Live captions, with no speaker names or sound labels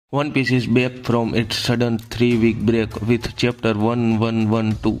One Piece is back from its sudden 3-week break with chapter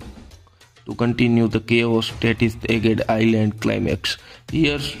 1112 to continue the chaos that is the Egghead Island climax.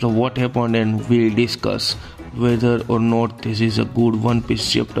 Here's what happened and we'll discuss whether or not this is a good One Piece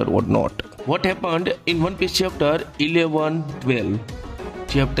chapter or not. What happened in One Piece chapter 1112?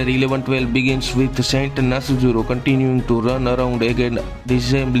 Chapter 1112 begins with Saint Nasuzuru continuing to run around again,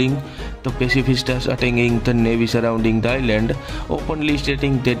 resembling the pacifistas attacking the navy surrounding the island, openly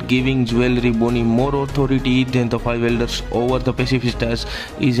stating that giving Jewelry Bonnie more authority than the five elders over the pacifistas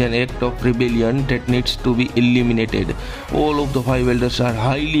is an act of rebellion that needs to be eliminated. All of the five elders are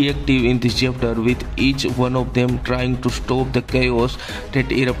highly active in this chapter, with each one of them trying to stop the chaos that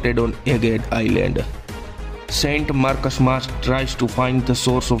erupted on Egghead Island. Saint Marcus Mars tries to find the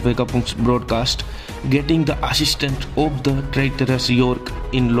source of Vegapunk's broadcast, getting the assistance of the traitorous York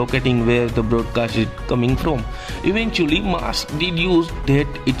in locating where the broadcast is coming from. Eventually, Mars deduces that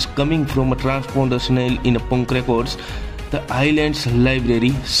it's coming from a transponder snail in a Punk Records, the island's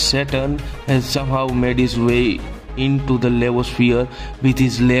library. Saturn has somehow made his way into the Labosphere with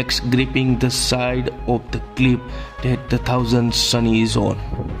his legs gripping the side of the cliff that the Thousand Sunny is on.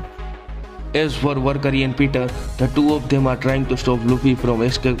 As for Warcury and Peter, the two of them are trying to stop Luffy from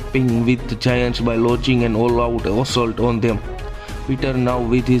escaping with the giants by launching an all-out assault on them. Peter, now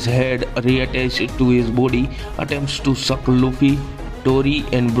with his head reattached to his body, attempts to suck Luffy, Dory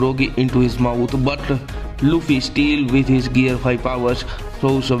and Broggy into his mouth, but Luffy, still with his Gear 5 powers,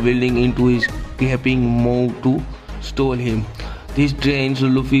 throws a building into his gaping mouth to stall him. This drains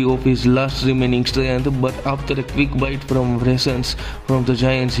Luffy of his last remaining strength, but after a quick bite from rations from the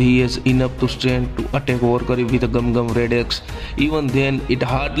giants, he has enough to strength to attack Warcury with a Gum Gum Red Axe. Even then, it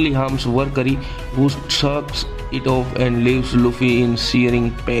hardly harms Warcury, who sucks it off and leaves Luffy in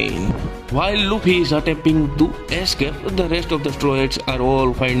searing pain. While Luffy is attempting to escape, the rest of the Straw Hats are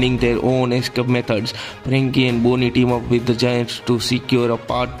all finding their own escape methods. Frankie and Bonnie team up with the giants to secure a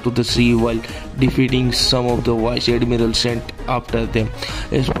path to the sea while defeating some of the Vice Admirals sent after them.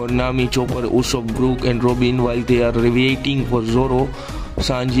 As for Nami, Chopper, Usopp, Brook and Robin, while they are waiting for Zoro,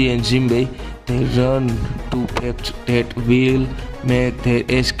 Sanji and Jinbei, they run to facts that will make their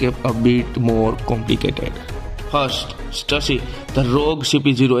escape a bit more complicated. First, Stussy, the rogue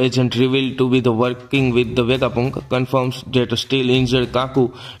CP0 agent revealed to be working with the Vegapunk, confirms that a still injured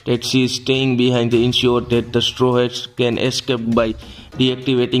Kaku that she is staying behind to ensure that the Straw Hats can escape by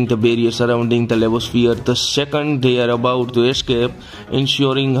deactivating the barrier surrounding the Labosphere the second they are about to escape,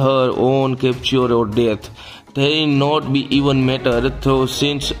 ensuring her own capture or death. They not be even matter, though,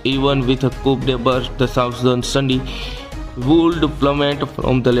 since even with a coup de burst, the Thousand Sunny would plummet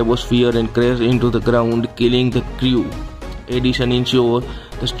from the Labosphere and crash into the ground, killing the crew. Addition ensure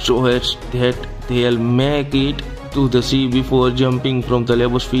the Straw Hats that they'll make it to the sea before jumping from the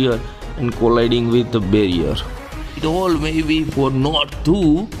Labosphere and colliding with the barrier. It all may be for naught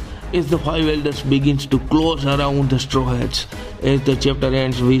too, as the five elders begins to close around the Straw Hats. As the chapter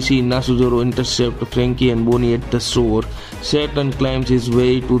ends, we see Nasuzuru intercept Frankie and Bonnie at the shore. Saturn climbs his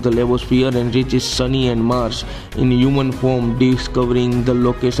way to the Labosphere and reaches Sunny and Mars in human form, discovering the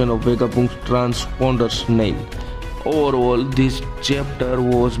location of Vegapunk's transponder snail. Overall, this chapter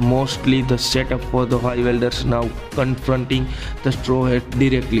was mostly the setup for the five elders now confronting the Straw Hats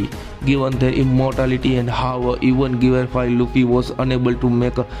directly. Given their immortality and how even Gear 5 Luffy was unable to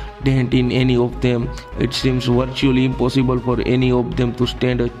make a dent in any of them, it seems virtually impossible for any of them to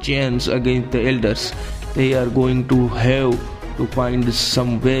stand a chance against the elders. They are going to have to find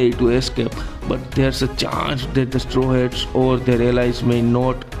some way to escape, but there's a chance that the Straw Hats or their allies may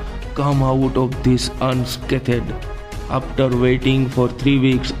not come out of this unscathed. After waiting for 3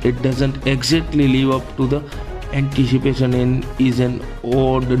 weeks, it doesn't exactly live up to the anticipation and is an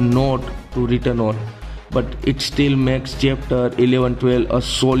odd note to return on, but it still makes chapter 1112 a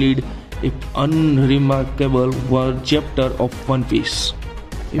solid if unremarkable chapter of One Piece.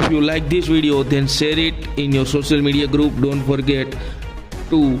 If you like this video, then share it in your social media group. Don't forget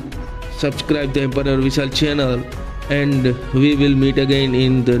to subscribe the EmperorVishal channel, and we will meet again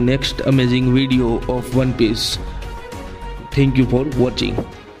in the next amazing video of One Piece. Thank you for watching.